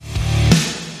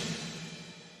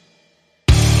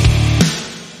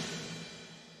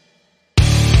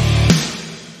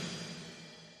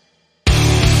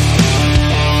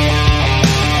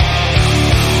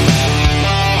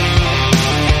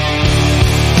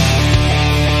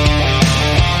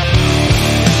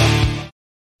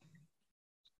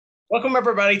Welcome,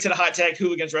 everybody, to the Hot Tag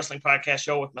Hooligans Wrestling Podcast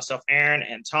Show with myself, Aaron,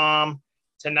 and Tom.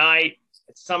 Tonight,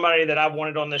 it's somebody that I've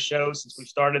wanted on this show since we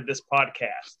started this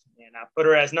podcast. And I put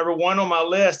her as number one on my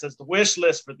list as the wish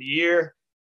list for the year.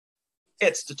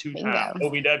 It's the two-time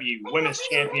OVW Women's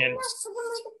Champion,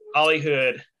 Holly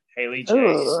Hood, Haley J.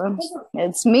 Ooh,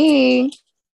 it's me.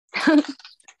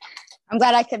 I'm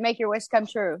glad I could make your wish come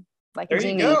true. Like there a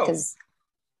genie, because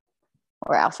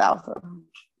we're alfalfa.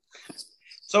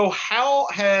 So how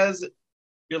has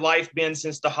your life been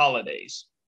since the holidays?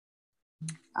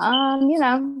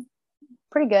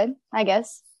 Pretty good, I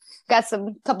guess. Got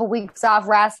some couple weeks off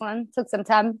wrestling. Took some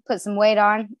time, put some weight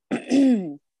on.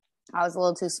 I was a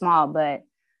little too small, but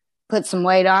put some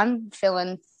weight on,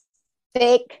 feeling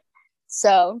thick.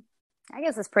 So I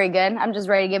guess it's pretty good. I'm just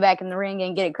ready to get back in the ring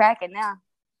and get it cracking now.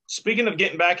 Speaking of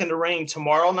getting back in the ring,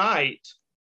 tomorrow night,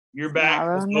 you're back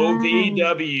with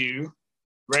OVW.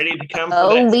 Ready to come for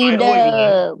that title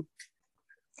again.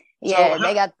 Yeah, so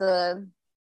they got the...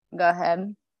 Go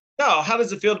ahead. No, how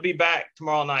does it feel to be back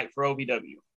tomorrow night for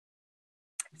OVW?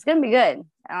 It's going to be good.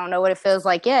 I don't know what it feels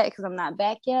like yet because I'm not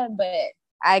back yet, but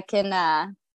I can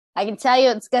tell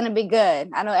you it's going to be good.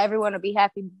 I know everyone will be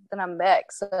happy that I'm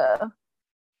back, so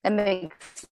that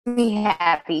makes me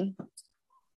happy.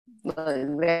 Look,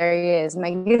 there he is.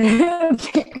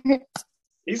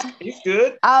 He's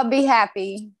good. I'll be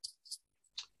happy.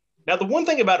 Now, the one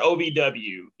thing about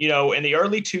OVW, in the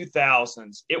early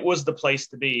 2000s, it was the place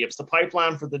to be. It was the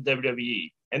pipeline for the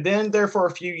WWE. And then there for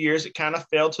a few years, it kind of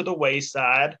fell to the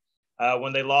wayside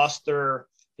when they lost their,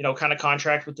 kind of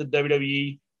contract with the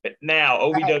WWE. But now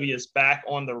OVW is back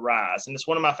on the rise. And it's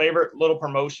one of my favorite little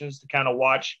promotions to kind of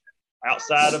watch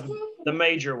outside of the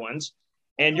major ones.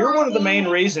 And you're one of the main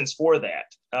reasons for that.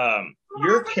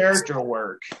 Your character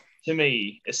work, to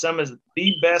me, is some of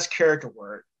the best character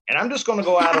work. And I'm just going to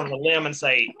go out on a limb and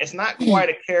say it's not quite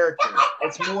a character.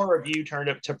 It's more of you turned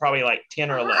up to probably like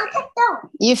 10 or 11.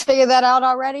 You figured that out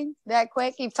already? That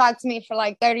quick? You've talked to me for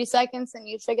like 30 seconds and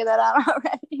you figured that out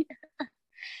already?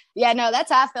 Yeah, no,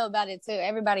 that's how I feel about it too.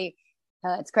 Everybody,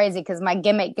 it's crazy because my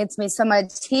gimmick gets me so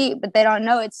much heat, but they don't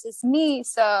know it's just me.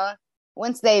 So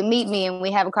once they meet me and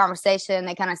we have a conversation,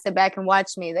 they kind of sit back and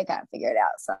watch me, they kind of figure it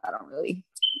out. So I don't really,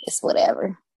 it's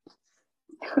whatever.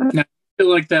 Now, I feel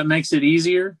like that makes it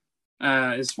easier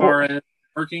as far as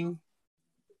working.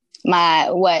 My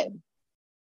what?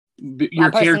 Your my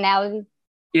personality?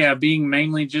 Being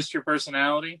mainly just your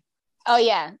personality. Oh,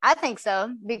 yeah, I think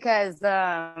so because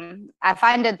I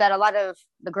find it that a lot of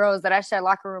the girls that I share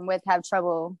locker room with have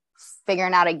trouble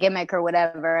figuring out a gimmick or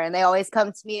whatever. And they always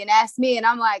come to me and ask me and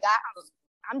I'm like,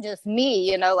 I'm just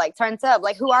me, like turns up.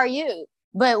 Like, who are you?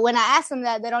 But when I ask them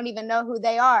that, they don't even know who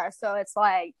they are. So it's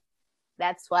like,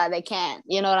 that's why they can't,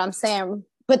 you know what I'm saying?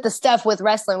 Put the stuff with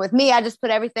wrestling. With me, I just put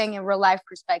everything in real life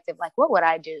perspective. Like, what would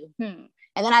I do? And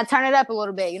then I turn it up a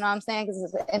little bit, you know what I'm saying? Because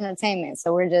it's entertainment.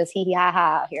 So we're just hee hee ha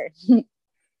ha out here.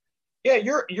 Yeah,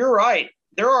 you're right.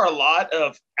 There are a lot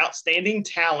of outstanding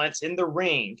talents in the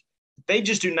ring. They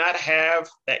just do not have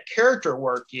that character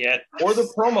work yet or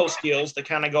the promo skills to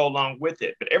kind of go along with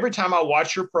it. But every time I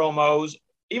watch your promos,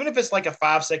 even if it's like a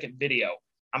 5-second video,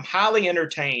 I'm highly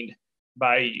entertained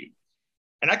by you.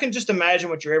 And I can just imagine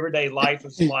what your everyday life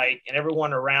is like and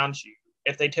everyone around you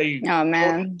if they tell you, oh,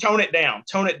 man, tone it down.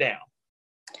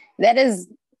 That is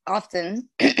often.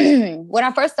 When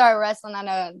I first started wrestling, I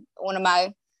know one of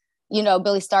my,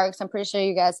 Billy Starks, I'm pretty sure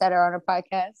you guys had her on her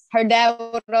podcast. Her dad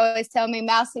would always tell me,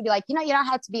 Mouse, he'd be like, you don't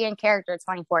have to be in character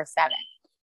 24/7.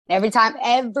 Every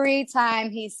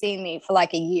time he's seen me for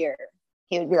like a year,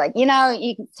 he would be like, you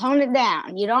can tone it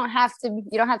down. You don't have to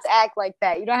act like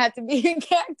that. You don't have to be in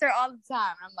character all the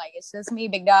time. I'm like, it's just me,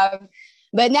 big dog.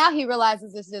 But now he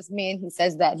realizes it's just me and he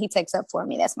says that. He takes up for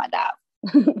me. That's my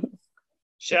dog.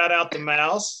 Shout out to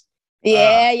Mouse.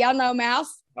 Yeah, y'all know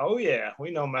Mouse. Oh, yeah,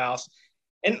 we know Mouse.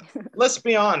 And let's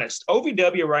be honest,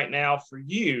 OVW right now for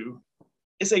you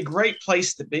is a great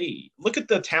place to be. Look at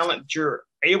the talent you're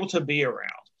able to be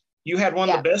around. You had one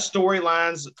of the best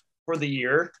storylines for the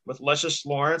year with Luscious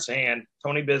Lawrence and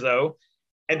Tony Bizzo.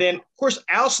 And then, of course,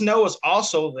 Al Snow is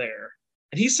also there.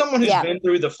 And he's someone who's been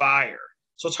through the fire.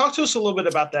 So talk to us a little bit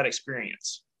about that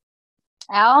experience.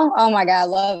 Al? Oh, my God, I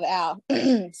love Al.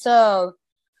 So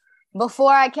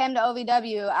before I came to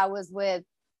OVW, I was with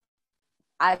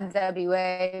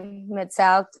IWA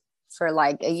Mid-South for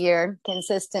like a year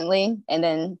consistently. And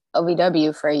then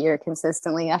OVW for a year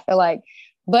consistently, I feel like.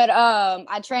 But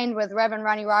I trained with Reverend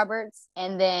Ronnie Roberts,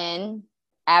 and then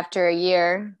after a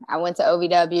year, I went to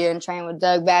OVW and trained with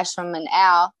Doug Basham and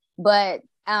Al. But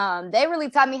they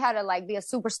really taught me how to like be a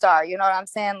superstar. You know what I'm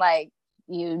saying? Like,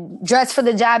 you dress for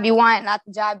the job you want, not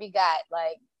the job you got.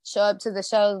 Like, show up to the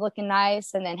shows looking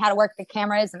nice, and then how to work the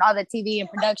cameras and all the TV and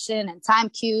production and time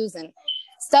cues and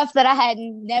stuff that I had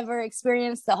never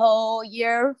experienced the whole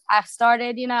year I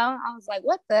started, I was like,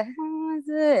 what the hell is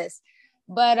this?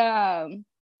 But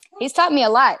he's taught me a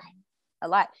lot.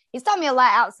 He's taught me a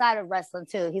lot outside of wrestling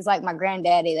too. He's like my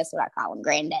granddaddy. That's what I call him,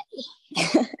 granddaddy.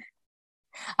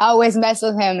 I always mess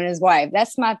with him and his wife.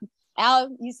 That's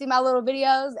Al. You see my little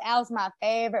videos? Al's my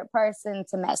favorite person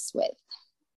to mess with.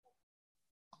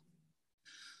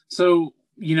 So,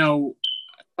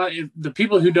 the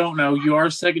people who don't know, you are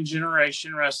a second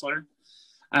generation wrestler.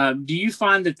 Do you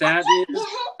find that is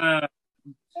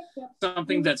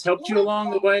something that's helped you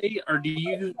along the way, or do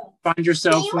you find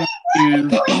yourself wanting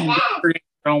to create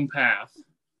your own path?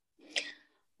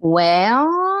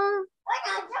 Well,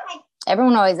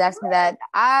 everyone always asks me that.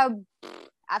 I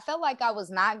felt like I was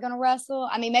not going to wrestle.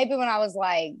 I mean, maybe when I was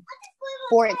like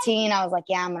 14, I was like,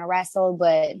 yeah, I'm going to wrestle.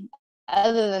 But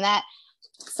other than that,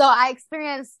 so I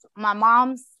experienced my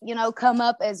mom's, come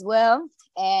up as well.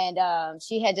 And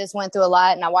she had just went through a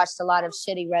lot, and I watched a lot of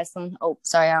shitty wrestling. Oh,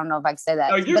 sorry. I don't know if I can say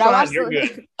that. Oh, you're fine. You're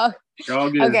good. Oh, you're all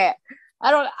good. Okay.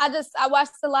 I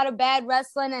watched a lot of bad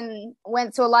wrestling and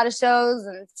went to a lot of shows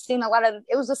and seen a lot of,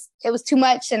 it was too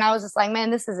much. And I was just like,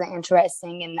 man, this isn't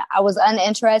interesting. And I was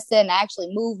uninterested, and I actually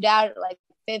moved out at like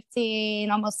 15,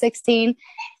 almost 16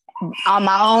 on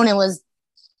my own, and was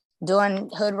doing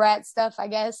hood rat stuff, I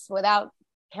guess, without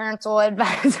parental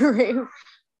advisory.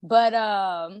 But,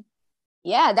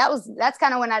 yeah, that's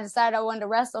kind of when I decided I wanted to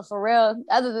wrestle for real.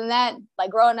 Other than that, like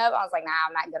growing up, I was like, nah,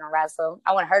 I'm not going to wrestle.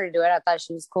 I wanted her to do it. I thought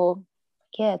she was cool.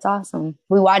 Yeah, it's awesome.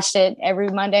 We watched it every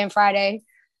Monday and Friday.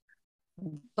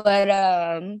 But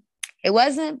it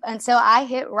wasn't until I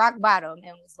hit rock bottom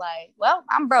and was like, well,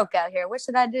 I'm broke out here. What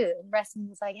should I do? And wrestling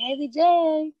was like, hey,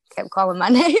 VJ. Kept calling my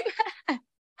name.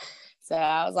 So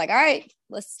I was like, all right,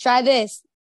 let's try this.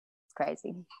 It's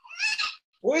crazy.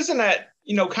 Well, isn't that,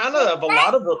 kind of a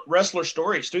lot of the wrestler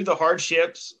stories through the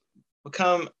hardships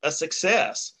become a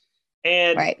success.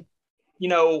 And, right.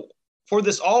 For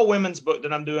this all women's book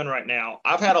that I'm doing right now,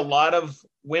 I've had a lot of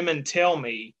women tell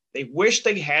me they wish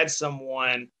they had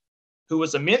someone who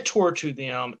was a mentor to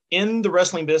them in the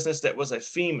wrestling business that was a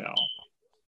female.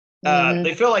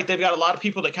 They feel like they've got a lot of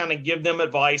people that kind of give them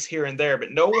advice here and there,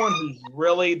 but no one who's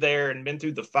really there and been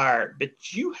through the fire. But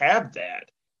you have that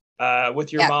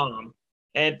with your mom.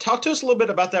 And talk to us a little bit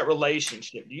about that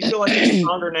relationship. Do you feel like it's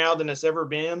stronger now than it's ever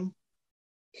been?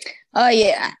 Oh,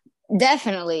 yeah,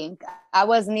 definitely. I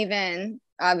wasn't even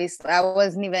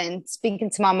speaking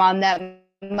to my mom that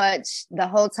much the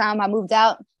whole time I moved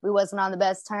out. We wasn't on the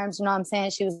best terms, you know what I'm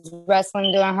saying? She was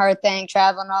wrestling, doing her thing,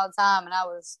 traveling all the time, and I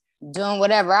was doing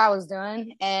whatever I was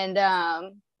doing. And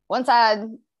once I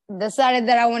decided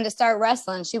that I wanted to start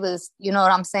wrestling, she was, you know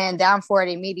what I'm saying, down for it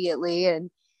immediately.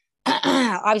 And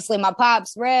obviously my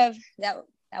pops, Rev,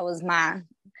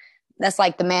 that's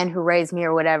like the man who raised me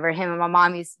or whatever. Him and my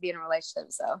mom used to be in a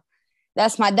relationship, so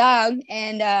that's my dog.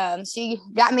 And she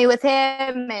got me with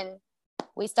him, and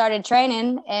we started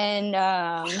training. And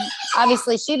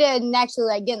obviously she didn't actually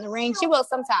like get in the ring. She will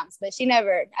sometimes, but she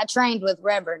never. I trained with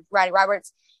Reverend Roddy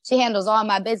Roberts. She handles all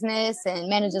my business and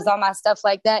manages all my stuff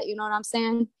like that. You know what I'm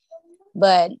saying?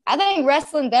 But I think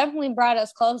wrestling definitely brought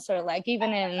us closer, like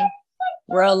even in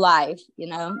real life,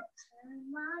 Yeah,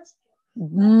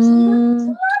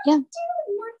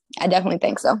 I definitely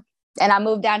think so. And I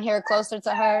moved down here closer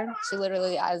to her. She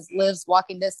literally lives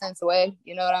walking distance away.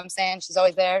 You know what I'm saying? She's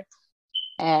always there.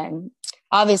 And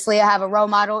obviously I have a role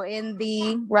model in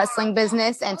the wrestling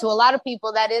business. And to a lot of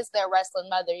people, that is their wrestling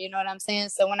mother. You know what I'm saying?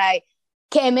 So when I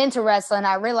came into wrestling,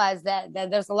 I realized that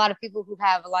there's a lot of people who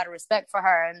have a lot of respect for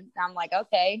her. And I'm like,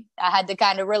 okay, I had to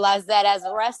kind of realize that as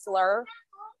a wrestler.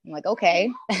 I'm like, okay.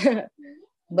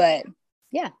 But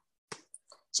yeah,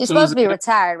 she's supposed to be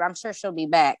retired, but I'm sure she'll be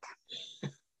back.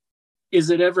 Is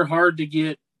it ever hard to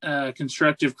get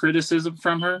constructive criticism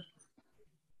from her?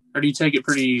 Or do you take it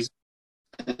pretty easy?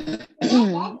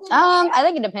 I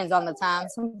think it depends on the time.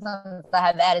 Sometimes I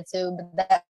have attitude, but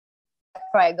that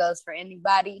probably goes for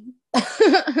anybody.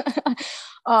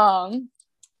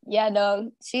 Yeah,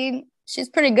 no, she's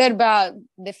pretty good about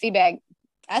the feedback.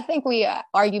 I think we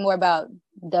argue more about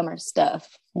dumber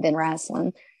stuff than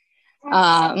wrestling.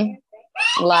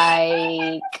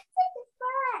 Like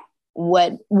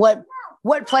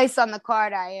what place on the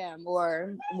card I am,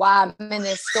 or why I'm in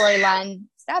this storyline.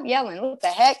 Stop yelling. What the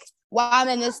heck? Why I'm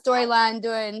in this storyline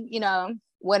doing,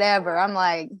 whatever. I'm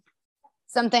like,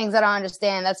 some things I don't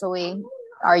understand. That's what we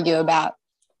argue about.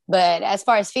 But as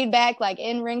far as feedback, like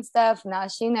in-ring stuff, no,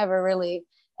 she never really.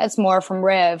 That's more from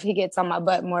Rev. He gets on my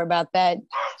butt more about that.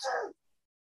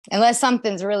 Unless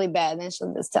something's really bad, then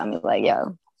she'll just tell me like,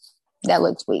 yo, that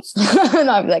looks weak. And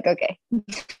I'll be like, okay.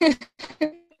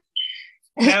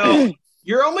 Now,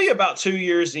 you're only about 2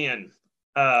 years in.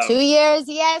 2 years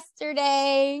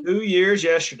yesterday. 2 years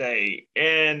yesterday.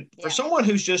 And for someone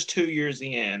who's just 2 years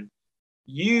in,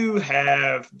 you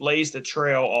have blazed a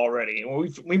trail already.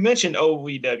 And we mentioned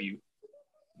OVW,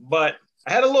 but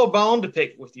I had a little bone to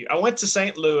pick with you. I went to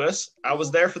St. Louis. I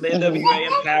was there for the NWA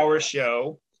Empower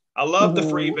show. I love the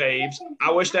Free Babes.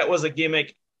 I wish that was a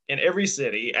gimmick in every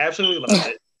city. Absolutely loved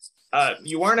it.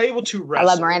 You weren't able to wrestle.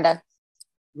 I love Miranda.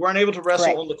 You weren't able to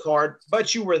wrestle on the card,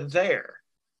 but you were there.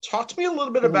 Talk to me a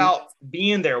little bit about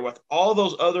being there with all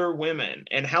those other women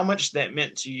and how much that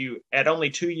meant to you at only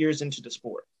 2 years into the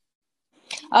sport.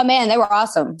 Oh, man, they were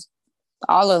awesome.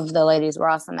 All of the ladies were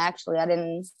awesome, actually. I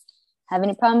didn't have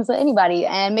any problems with anybody.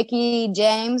 And Mickie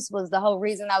James was the whole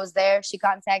reason I was there. She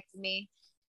contacted me.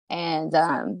 And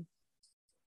I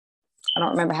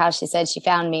don't remember how she said she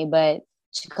found me, but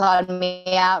she called me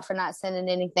out for not sending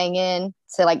anything in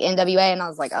to like NWA. And I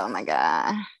was like, oh, my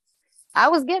God. I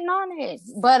was getting on it.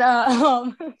 But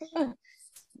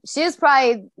she was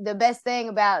probably the best thing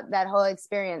about that whole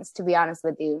experience, to be honest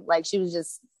with you. Like, she was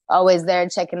just always there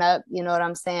checking up. You know what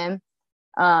I'm saying?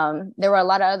 There were a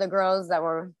lot of other girls that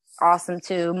were awesome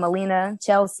too. Melina,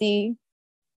 Chelsea,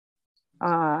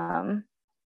 Gail.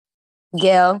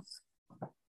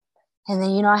 And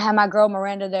then, I had my girl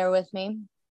Miranda there with me.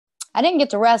 I didn't get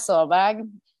to wrestle, but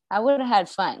I would have had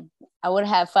fun.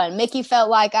 Mickie felt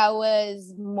like I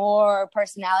was more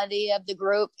personality of the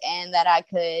group and that I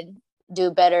could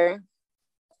do better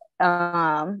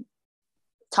talking,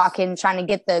 trying to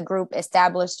get the group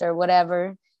established or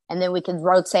whatever. And then we could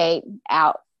rotate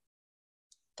out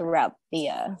throughout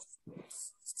the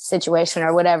situation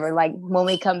or whatever, like when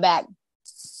we come back.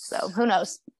 So who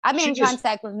knows? I'm in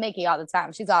contact with Mickie all the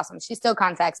time. She's awesome. She still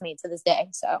contacts me to this day.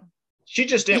 So she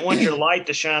just didn't want your light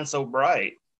to shine so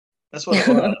bright. That's what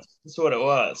it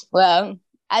was. Well,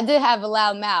 I did have a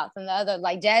loud mouth, and the other,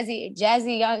 like Jazzy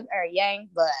Yang,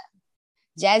 but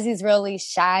Jazzy's really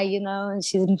shy, and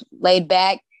she's laid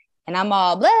back, and I'm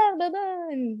all blah blah blah.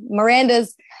 And Miranda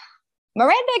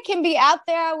can be out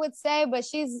there, I would say, but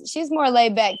she's more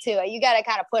laid back too. You got to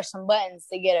kind of push some buttons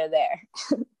to get her there.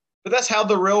 But that's how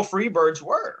the real Freebirds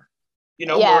were.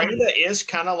 Miranda is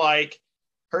kind of like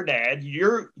her dad.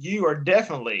 You are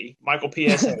definitely Michael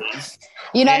P.S.A.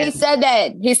 He said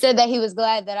that. He said that he was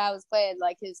glad that I was playing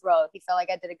like his role. He felt like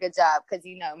I did a good job because,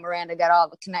 Miranda got all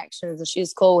the connections and she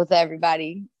was cool with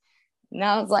everybody. And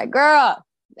I was like, girl,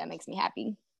 that makes me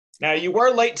happy. Now, you were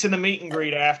late to the meet and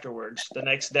greet afterwards the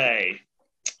next day.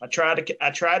 I tried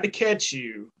to catch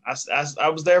you. I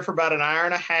was there for about an hour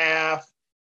and a half,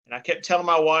 and I kept telling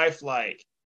my wife, like,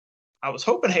 I was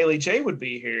hoping Haley J would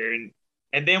be here,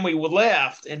 and then we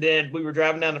left, and then we were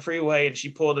driving down the freeway, and she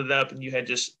pulled it up, and you had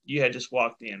just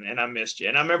walked in, and I missed you.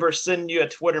 And I remember sending you a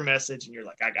Twitter message, and you're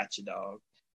like, I got you, dog,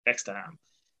 next time.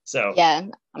 So yeah,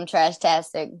 I'm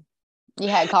trash-tastic. You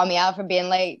had called me out for being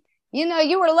late.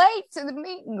 You were late to the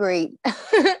meet and greet.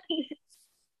 I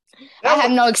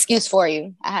have no excuse for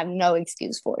you.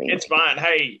 It's fine.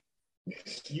 Hey,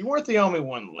 you weren't the only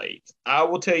one late. I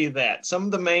will tell you that. Some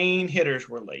of the main hitters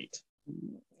were late.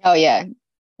 Oh, yeah.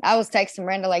 I was texting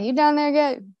Brenda like, you down there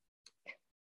yet?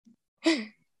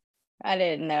 I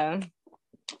didn't know.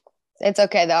 It's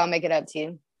okay, though. I'll make it up to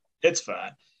you. It's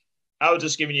fine. I was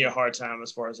just giving you a hard time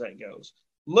as far as that goes.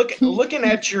 Looking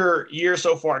at your year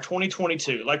so far,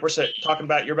 2022, like we're talking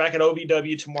about, you're back at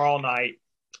OVW tomorrow night.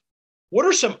 What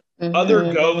are some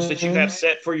other goals that you have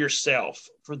set for yourself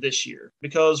for this year?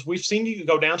 Because we've seen you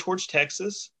go down towards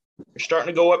Texas. You're starting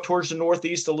to go up towards the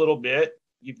Northeast a little bit.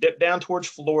 You've dipped down towards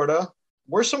Florida.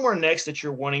 Where's somewhere next that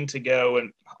you're wanting to go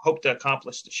and hope to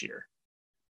accomplish this year?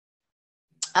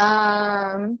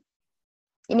 You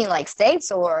mean like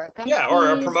states or companies? Yeah, or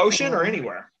a promotion or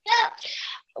anywhere.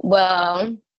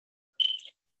 Well,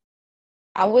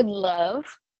 I would love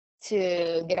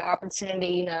to get an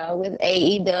opportunity, with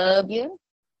AEW,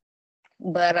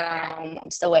 but I'm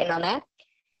still waiting on that.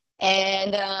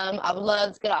 And I would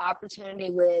love to get an opportunity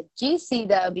with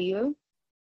GCW.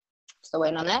 Still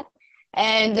waiting on that.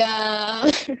 And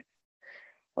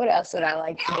what else would I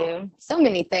like to do? So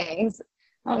many things.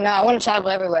 Oh no, I want to travel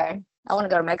everywhere. I want to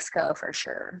go to Mexico for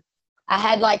sure. I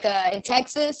had in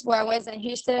Texas where I was in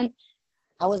Houston,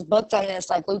 I was booked on this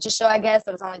lucha show, I guess.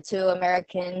 There was only 2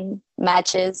 American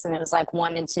matches, and it was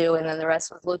 1 and 2, and then the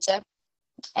rest was lucha.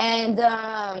 And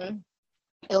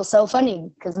it was so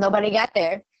funny because nobody got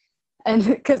there. And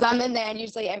because I'm in there, and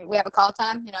usually we have a call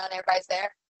time, and everybody's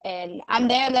there. And I'm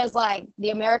there, and there's the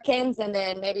Americans, and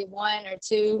then maybe 1 or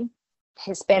 2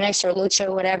 Hispanics or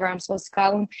lucha, whatever I'm supposed to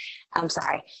call them. I'm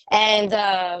sorry. And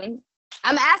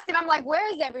I'm asking, I'm like,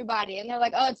 where is everybody? And they're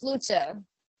like, oh, it's lucha.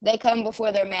 They come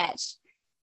before their match.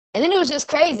 And then it was just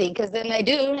crazy because then they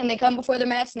do, and they come before their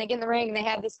match and they get in the ring and they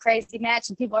have this crazy match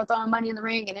and people are throwing money in the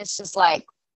ring. And it's just like,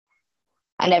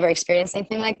 I never experienced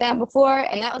anything like that before.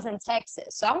 And that was in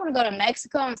Texas. So I want to go to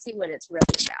Mexico and see what it's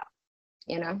really about,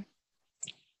 you know?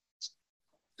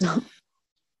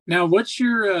 Now, what's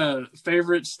your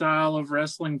favorite style of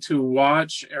wrestling to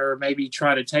watch or maybe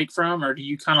try to take from? Or do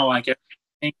you kind of like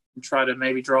everything and try to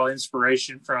maybe draw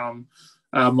inspiration from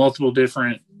multiple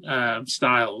different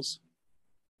styles?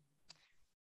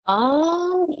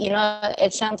 You know,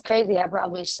 it sounds crazy. I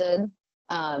probably should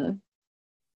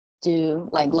do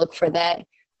like look for that.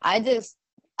 I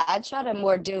try to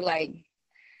more do like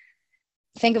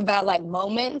think about like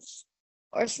moments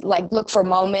or like look for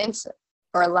moments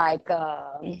or like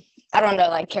I don't know,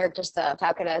 like character stuff.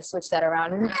 How could I switch that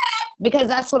around? Because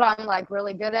that's what I'm like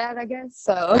really good at, I guess.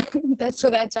 So that's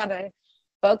what I try to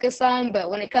focus on. But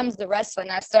when it comes to wrestling,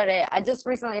 I just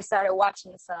recently started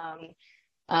watching some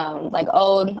like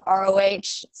old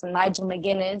ROH, some Nigel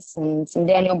McGuinness and some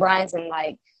Daniel Bryan's, and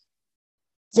like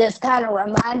just kind of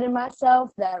reminding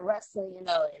myself that wrestling, you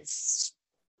know, is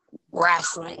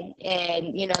wrestling,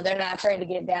 and you know they're not afraid to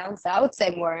get down. So I would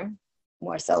say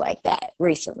more so like that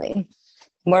recently,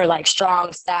 more like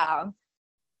strong style.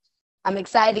 I'm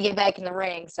excited to get back in the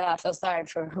ring, so I feel sorry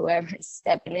for whoever's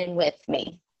stepping in with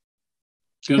me.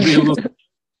 It's gonna be a little.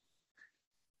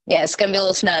 Yeah, it's gonna be a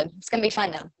little snug. It's gonna be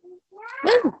fun though.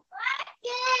 Woo!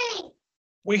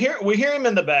 We hear him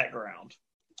in the background.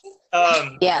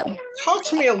 Yeah. Talk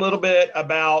to me a little bit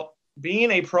about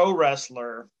being a pro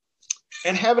wrestler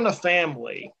and having a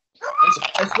family.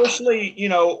 Especially, you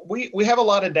know, we have a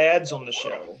lot of dads on the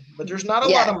show, but there's not a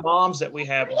lot of moms that we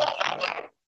have on the show.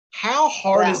 How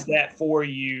hard is that for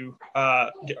you?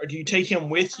 Do you take him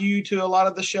with you to a lot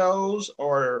of the shows,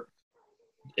 or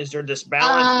is there this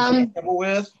balance you're comfortable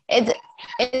with?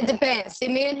 It depends. See,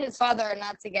 me and his father are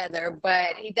not together,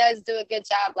 but he does do a good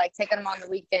job, like taking him on the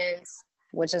weekends,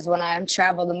 which is when I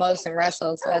travel the most and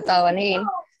wrestle. So that's all I need.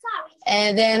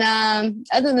 And then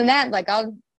other than that, like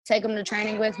I'll take him to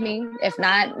training with me. If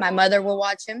not, my mother will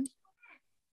watch him.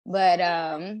 But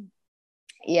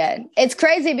yeah, it's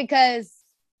crazy because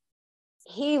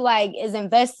he like is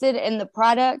invested in the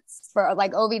products for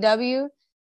like OVW,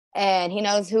 and he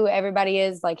knows who everybody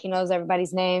is. Like he knows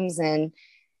everybody's names, and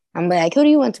I'm like, who do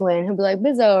you want to win? He'll be like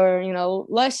Bizzo or, you know,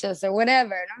 Luscious or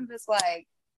whatever. And I'm just like,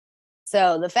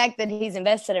 so the fact that he's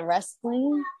invested in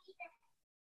wrestling,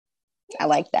 I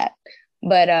like that.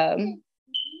 But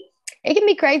it can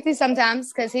be crazy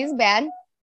sometimes because he's bad.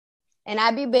 And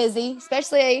I'd be busy,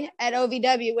 especially at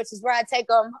OVW, which is where I take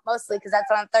them mostly because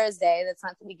that's on Thursday. That's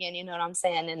not the weekend, you know what I'm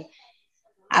saying? And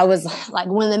I was like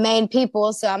one of the main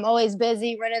people, so I'm always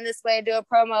busy running this way, do a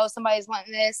promo, somebody's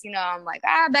wanting this, you know, I'm like,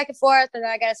 back and forth, and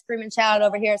then I got a screaming child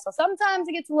over here. So sometimes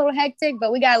it gets a little hectic, but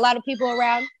we got a lot of people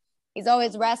around. He's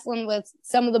always wrestling with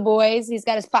some of the boys. He's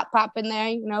got his pop in there,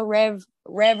 you know,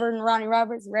 Reverend Ronnie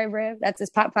Roberts, Rev, that's his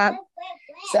pop.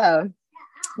 So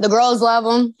the girls love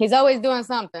him. He's always doing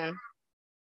something.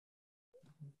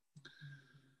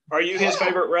 Are you his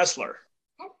favorite wrestler?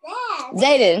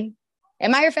 Zayden,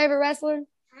 am I your favorite wrestler?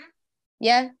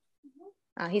 Yeah?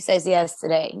 He says yes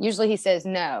today. Usually he says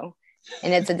no.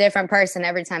 And it's a different person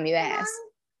every time you ask.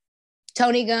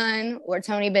 Tony Gunn or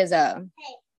Tony Bizzo.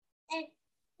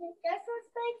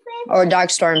 Or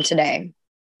Darkstorm today.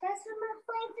 That's my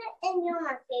favorite, and you're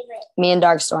my favorite. Me and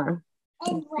Darkstorm.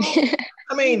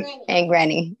 I mean, and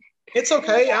Granny. It's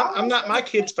okay. I'm not my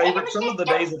kid's favorite some of the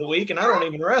days of the week, and I don't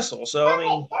even wrestle. So, I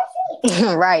mean.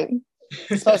 Right.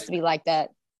 It's supposed to be like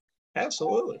that.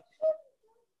 Absolutely.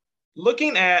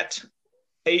 Looking at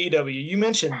AEW, you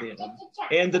mentioned them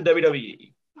and the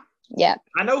WWE. Yeah.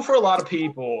 I know for a lot of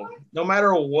people, no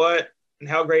matter what and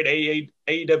how great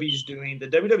AEW is doing, the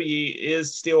WWE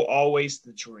is still always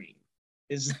the dream.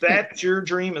 Is that your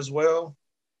dream as well?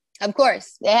 Of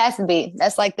course. It has to be.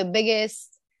 That's like the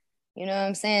biggest, you know what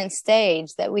I'm saying,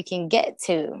 stage that we can get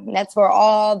to. And that's where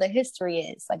all the history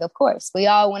is. Like, of course, we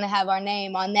all want to have our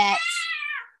name on that.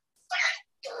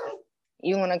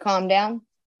 You want to calm down?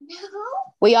 No.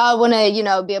 We all want to, you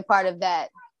know, be a part of that.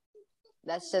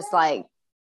 That's just like,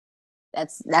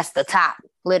 that's the top,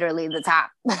 literally the top.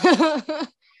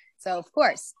 So, of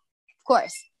course.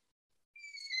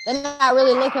 They're not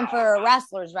really looking for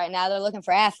wrestlers right now. They're looking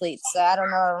for athletes. So I don't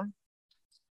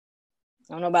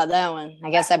know about that one.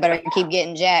 I guess I better keep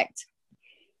getting jacked.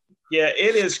 Yeah,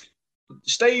 it is.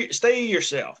 Stay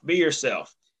yourself. Be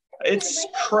yourself. It's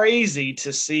crazy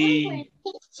to see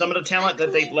some of the talent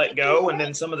that they've let go and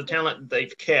then some of the talent that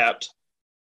they've kept.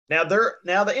 Now the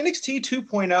NXT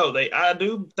 2.0, I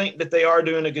do think that they are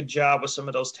doing a good job with some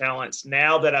of those talents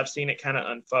now that I've seen it kind of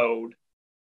unfold.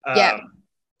 Yeah.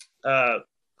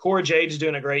 Cora Jade's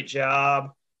doing a great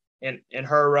job in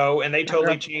her role, and they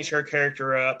totally changed her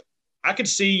character up. I could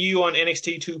see you on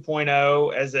NXT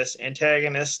 2.0 as this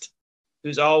antagonist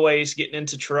who's always getting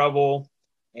into trouble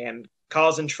and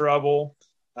causing trouble.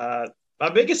 My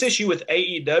biggest issue with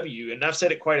AEW, and I've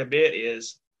said it quite a bit,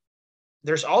 is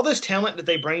there's all this talent that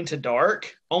they bring to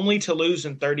Dark only to lose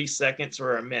in 30 seconds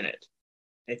or a minute.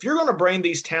 If you're going to bring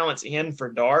these talents in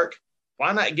for Dark,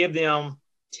 why not give them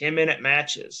 10-minute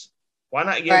matches? Why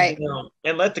not give them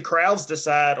and let the crowds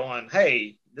decide on,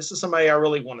 hey, this is somebody I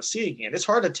really want to see again. It's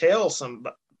hard to tell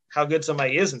how good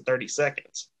somebody is in 30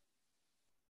 seconds.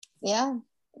 Yeah.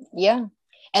 Yeah.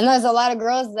 And there's a lot of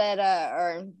girls that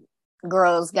are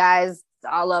girls, guys,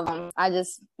 all of them. I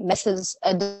just message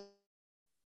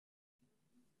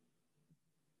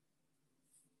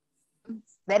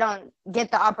they don't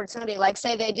get the opportunity. Like,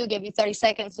 say they do give you 30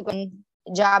 seconds to go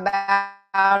job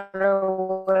out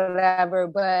or whatever,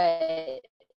 but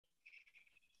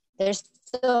there's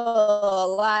still a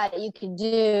lot you can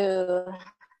do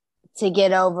to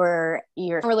get over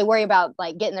your. Don't really worry about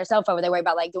like getting themselves over. They worry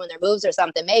about like doing their moves or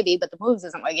something, maybe, but the moves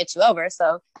isn't what gets you over.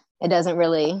 So it doesn't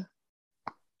really.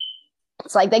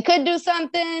 It's like they could do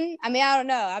something. I mean, I don't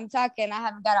know. I haven't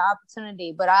got an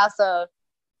opportunity, but I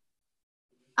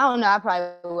don't know. I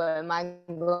probably wouldn't mind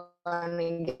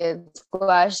going to get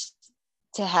squashed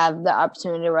to have the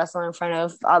opportunity to wrestle in front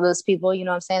of all those people. You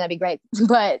know what I'm saying? That'd be great.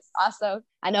 But also,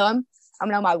 I know I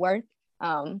know my worth.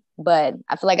 But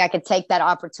I feel like I could take that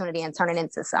opportunity and turn it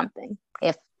into something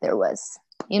if there was,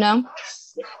 you know?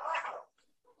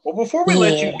 Well, before we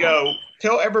let you go,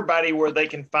 tell everybody where they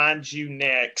can find you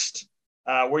next,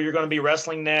 where you're going to be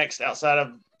wrestling next outside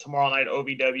of tomorrow night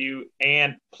OVW,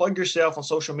 and plug yourself on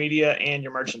social media and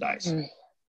your merchandise.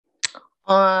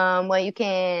 Well, you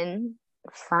can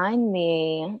find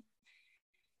me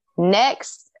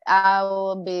next. I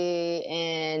will be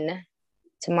in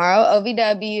tomorrow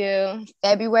OVW,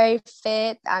 February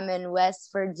 5th. I'm in West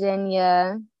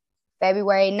Virginia.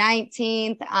 February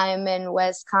 19th, I'm in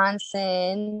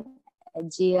Wisconsin at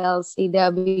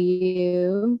GLCW.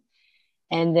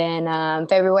 And then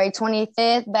February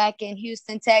 25th, back in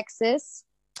Houston, Texas.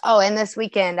 Oh, and this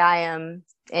weekend I am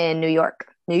in New York.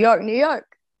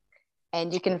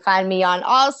 And you can find me on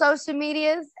all social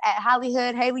medias at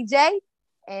Hollywood Haley J.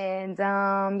 And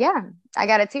yeah, I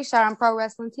got a t-shirt on Pro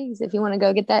Wrestling Tees if you want to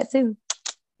go get that too.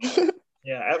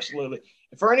 Yeah, absolutely.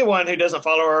 And for anyone who doesn't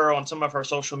follow her on some of her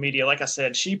social media, like I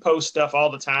said, she posts stuff all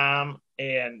the time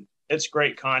and it's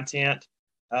great content.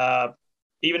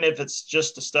 Even if it's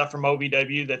just the stuff from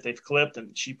OVW that they've clipped,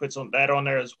 and she puts that on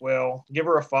there as well. Give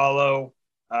her a follow.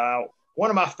 One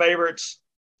of my favorites,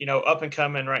 up and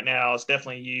coming right now is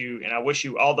definitely you. And I wish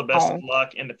you all the best of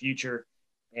luck in the future.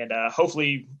 And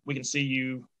hopefully we can see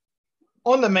you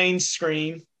on the main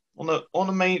screen, on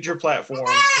the major platforms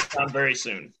very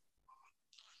soon.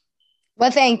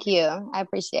 Well, thank you. I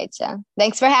appreciate you.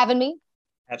 Thanks for having me.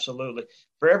 Absolutely.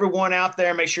 For everyone out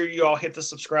there, make sure you all hit the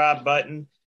subscribe button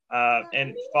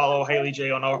and follow Haley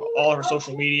J on all her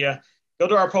social media. Go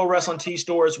to our Pro Wrestling Tee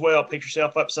store as well. Pick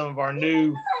yourself up some of our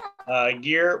new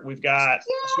gear. We've got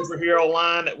a superhero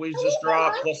line that we've just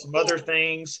dropped, plus some other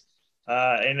things.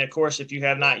 And of course, if you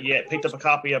have not yet picked up a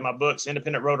copy of my books,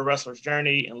 Independent Road to Wrestler's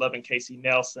Journey and Loving Casey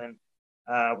Nelson,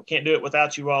 we can't do it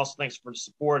without you all. So thanks for the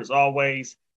support as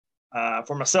always.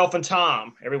 For myself and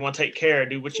Tom, everyone take care,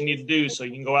 do what you need to do so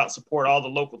you can go out and support all the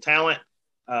local talent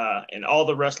and all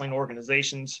the wrestling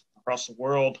organizations across the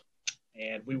world.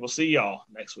 And we will see y'all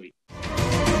next week.